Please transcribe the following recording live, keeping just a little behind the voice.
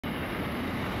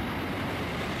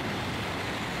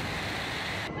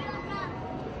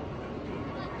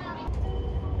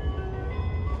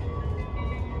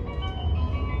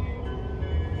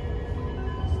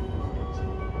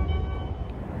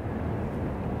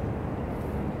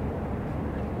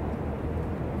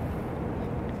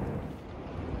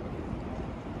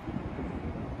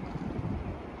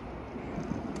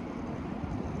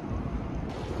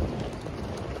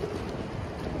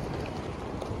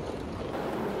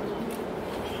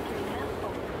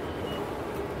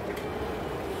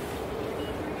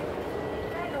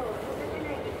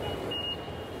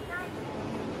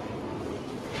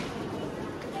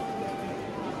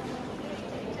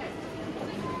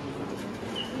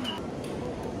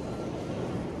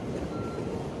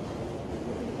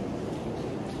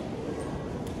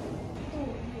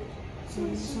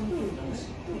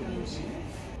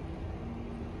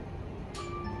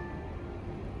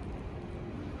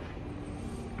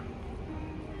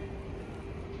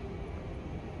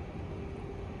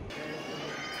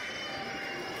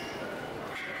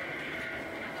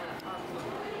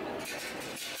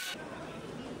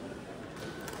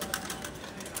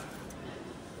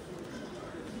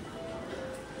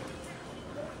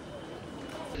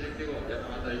山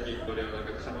形行きご利用のお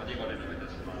客様にご連絡いた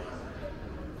します。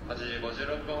8時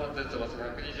56分発翼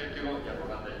129号山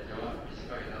形行きは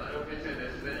短い7両編成で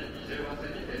すでに20番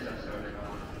線に停車しており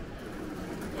ます。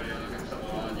ご利用のお客様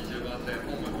は20番線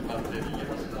ホーム向かって右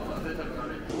端の安全車両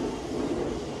から行きま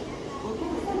す。お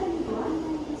客様にご案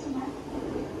内いたします。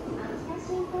秋田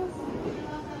新幹線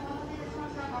20番線お待たせいたしま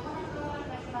した。まもなくお会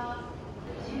いいたします。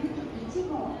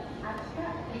11号秋田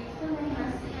行きとなり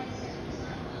ます。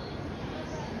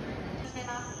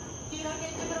黄色い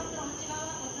点字ブロックの内側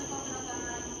ご通行くださ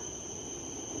い。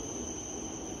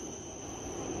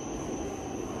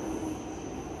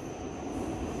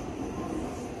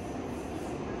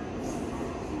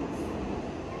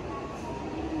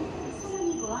さらに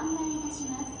ご案内いたし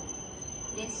ます。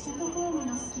列車とホーム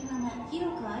の隙間が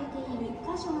広く空いている箇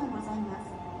所がございます。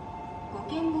ご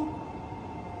検討。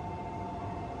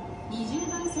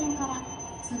20番線から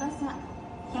翼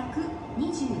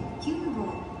129号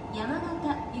山形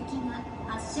行きが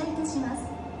発車いたします。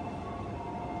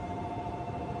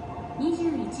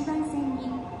21番線に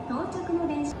到着の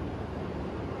電車。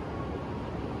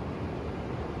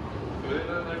上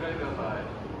のお願いください。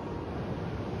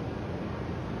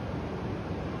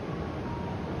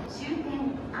終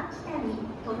点秋田に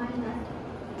停まります。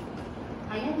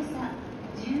はやぶさ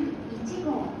11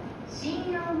号新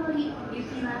青森行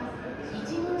きは1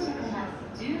号車から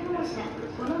10号車、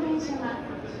この電車は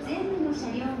全部の車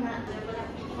両が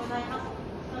ございます。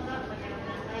どうぞご利用く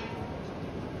ださい。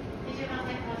20番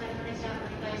線到着の列車折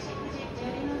り返し9時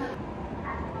12分発。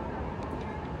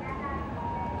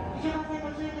20番線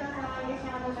ご注意ください。列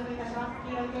車が到着いたします。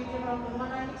黄色い点字ブロック踏ま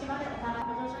ない道までお下がり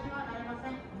ご乗車にはなれませ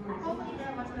ん。ホームにて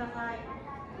お待ちください。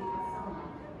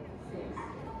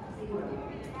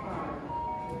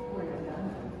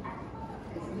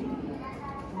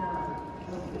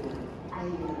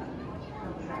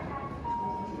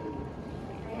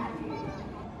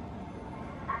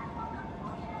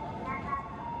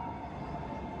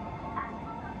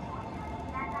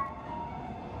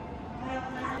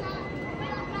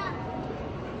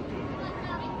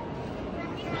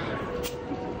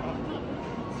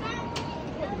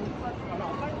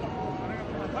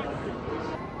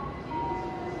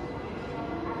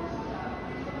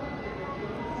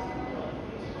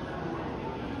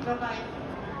了解。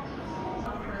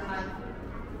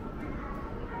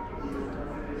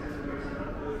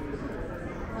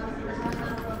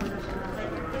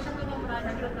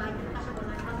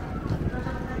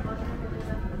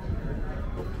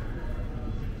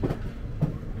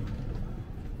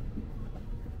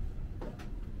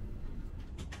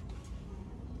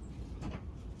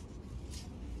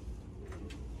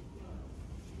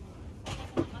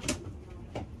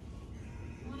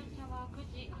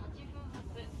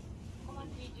小町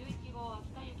11号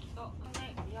秋田行きと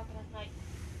でご利用ください。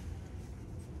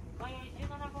前より17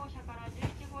号車から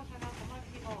11号車が小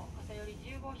町号、朝より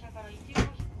10号車から1号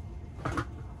車。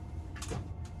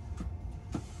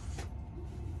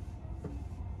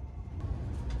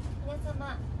皆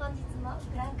様、本日も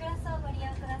グランクラスをご利用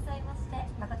くださいまして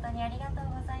誠にありがとう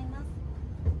ございます。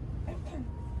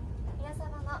皆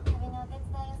様の旅のお手伝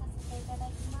いをさせていただ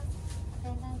きます。アテ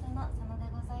ンダントの佐野で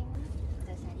ございます。ご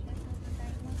乗車ありがとうござ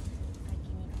います。先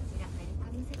にこちらウェル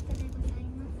カムセットでござい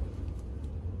ます。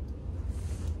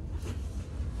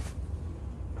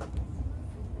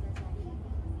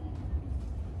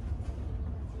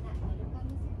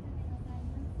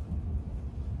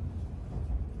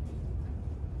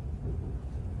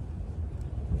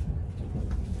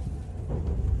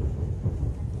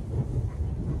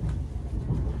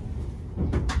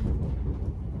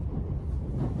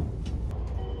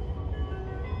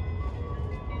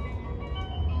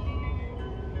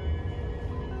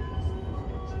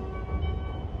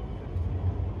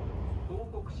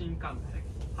新幹線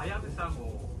はやぶさ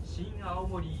号新青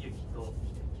森行きと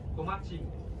小町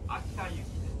号秋田行きで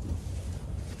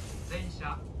す。全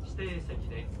車指定席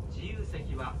で自由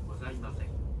席はございませ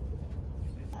ん。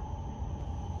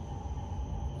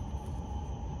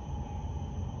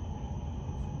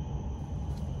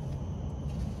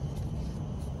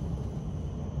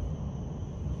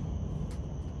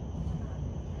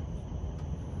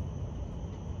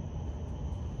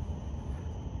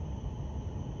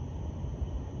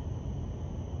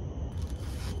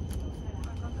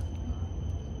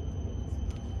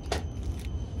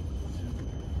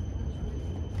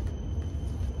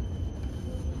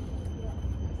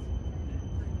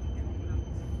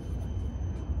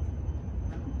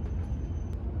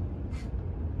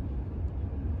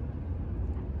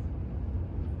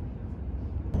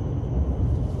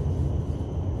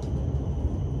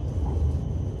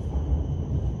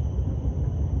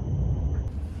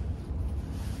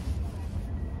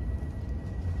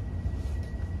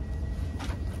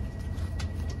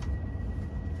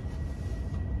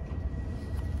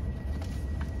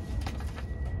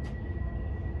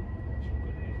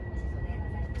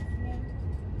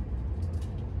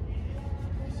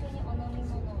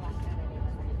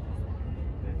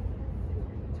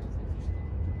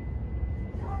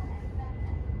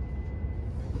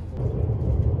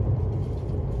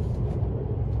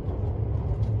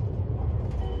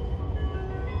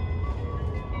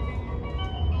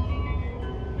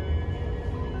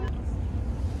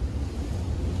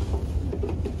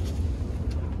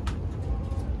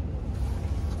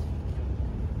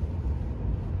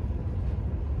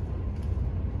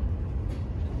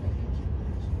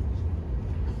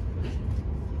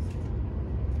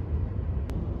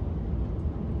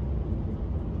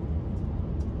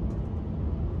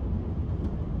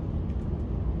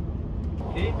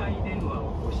携帯電話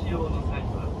をご使用の際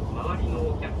は周りの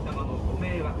お客様のご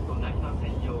迷惑となりませ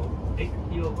んようデ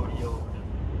ッキをご利用ください。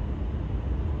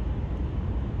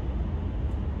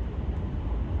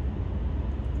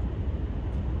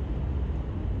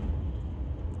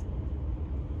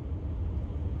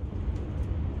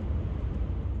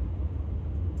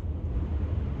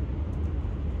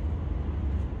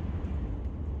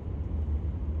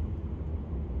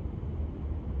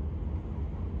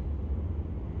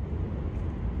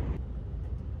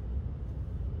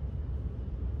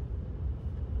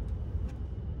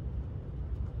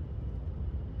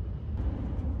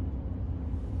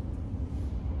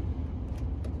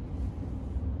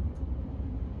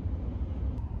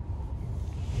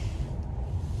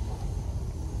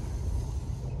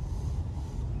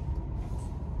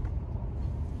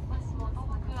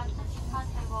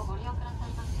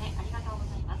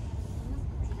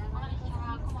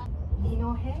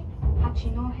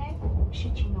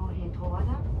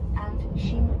and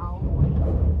Shin Aomori.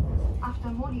 After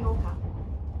Morioka,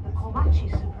 the Komachi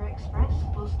Super Express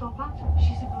will stop at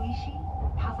Shizuguishi,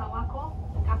 Hazawako,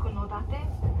 Kakunodate,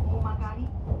 Momagari,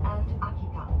 and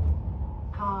Akita.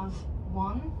 Cars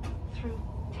 1 through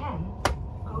 10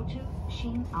 go to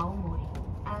Shin Aomori,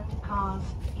 and cars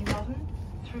 11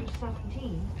 through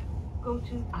 17 go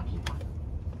to Akita.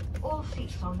 All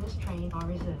seats on this train are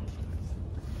reserved.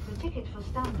 The ticket for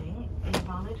standing is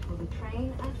valid for the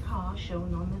train and car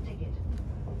shown on the ticket.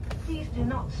 Please do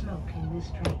not smoke in this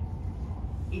train.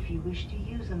 If you wish to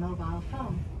use a mobile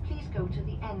phone, please go to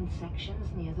the end sections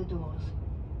near the doors.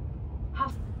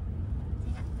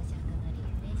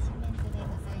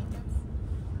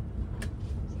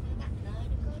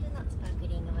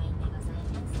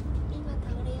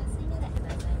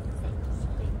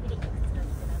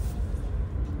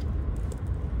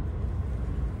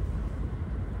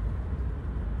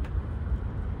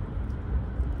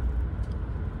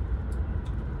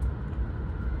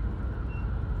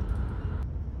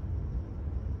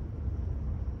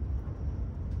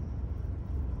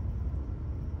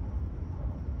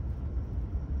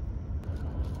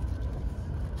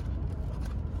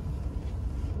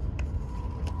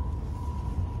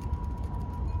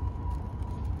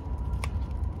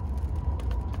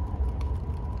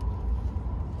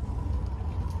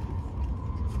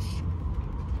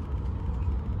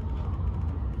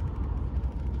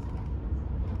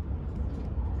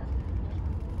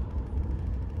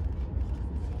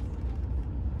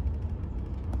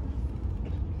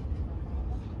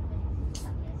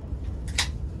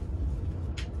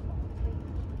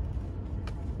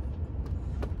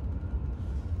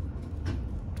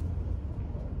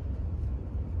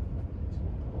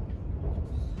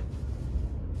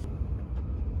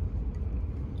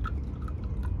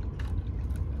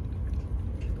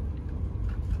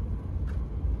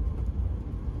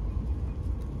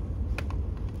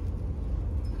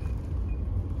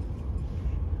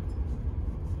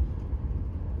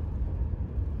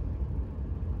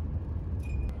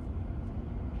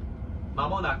 ま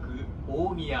もなく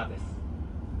大宮です。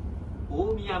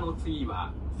大宮の次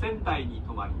は仙台に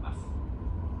停まります。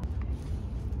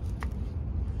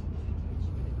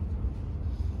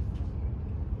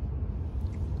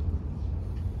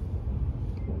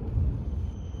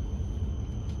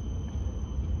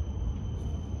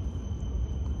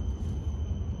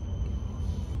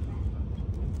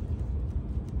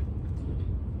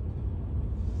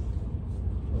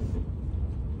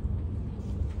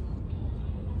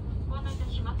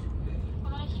こ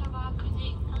の列車は9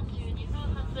時32分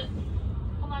発、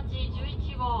小町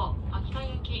11号秋田行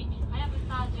き、はやぶ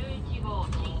さ11号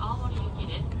新青森行き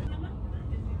です。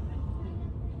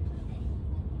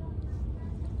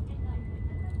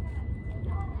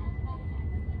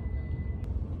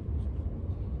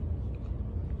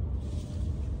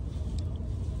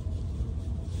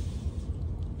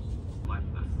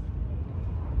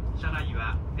車内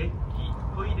はデッキ、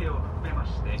トイレを含めま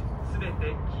してすべ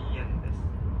て禁煙です。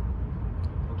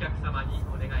お客様に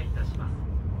お願いいたします。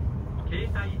携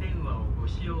帯電話をご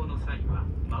使用の際は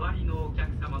周りのお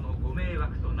客様のご迷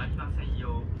惑となりません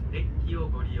ようデッキを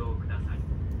ご利用くださ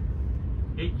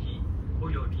い。駅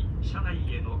および車内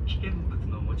への危険物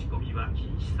の持ち込みは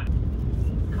禁止され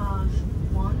Cars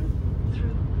 1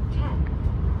 through 10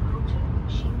 go to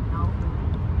Shin Aomori,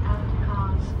 and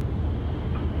cars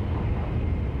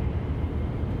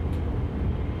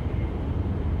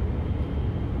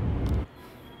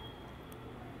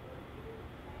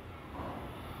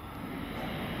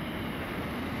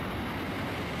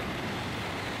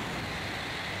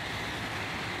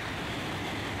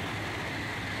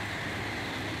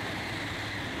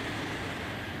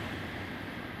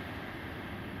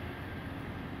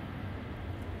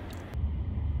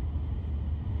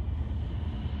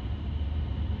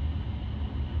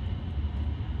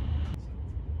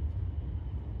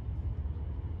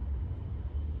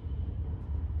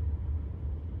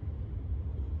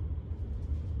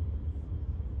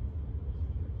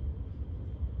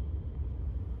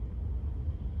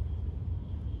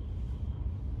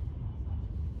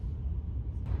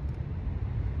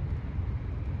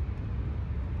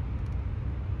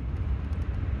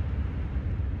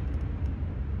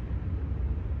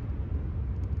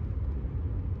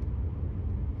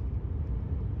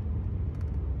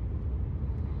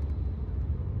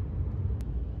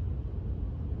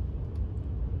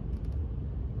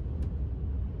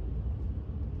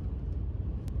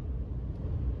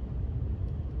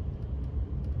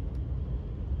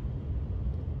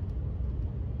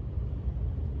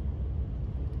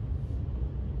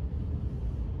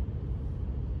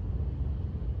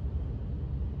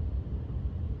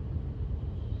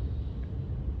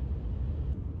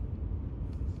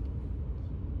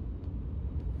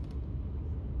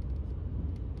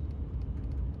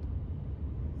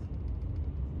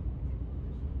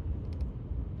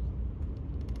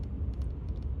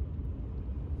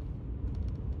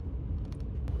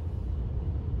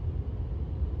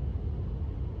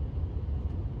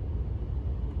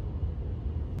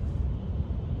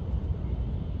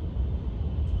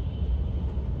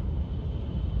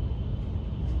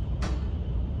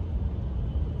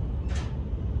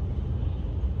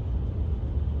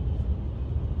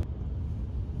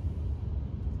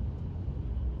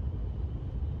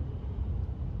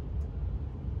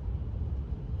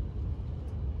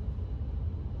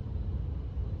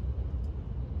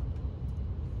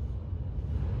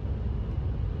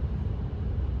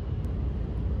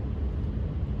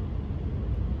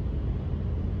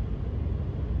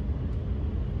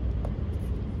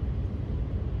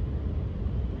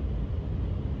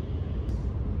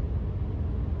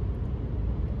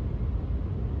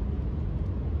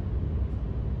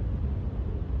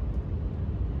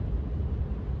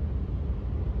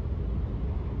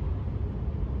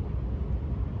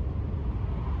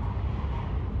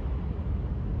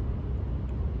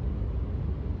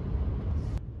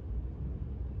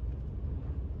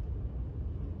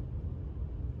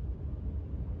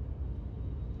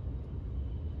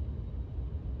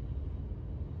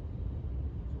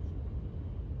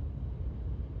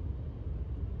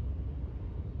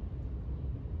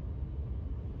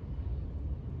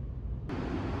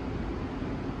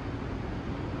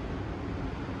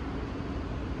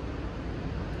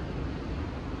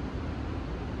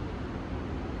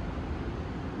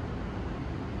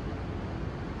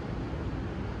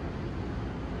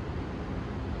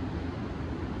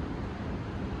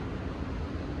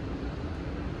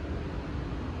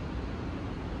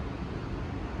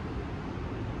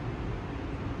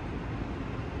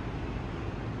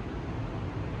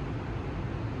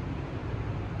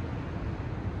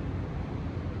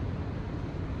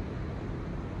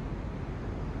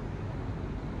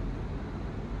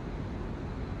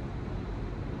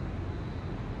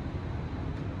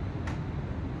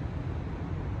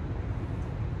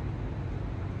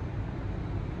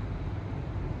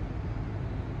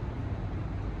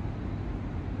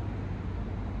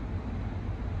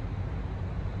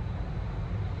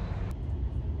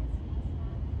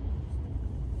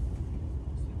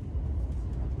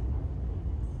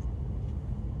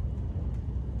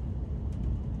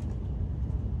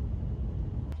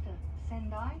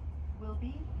Sendai will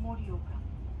be Morioka.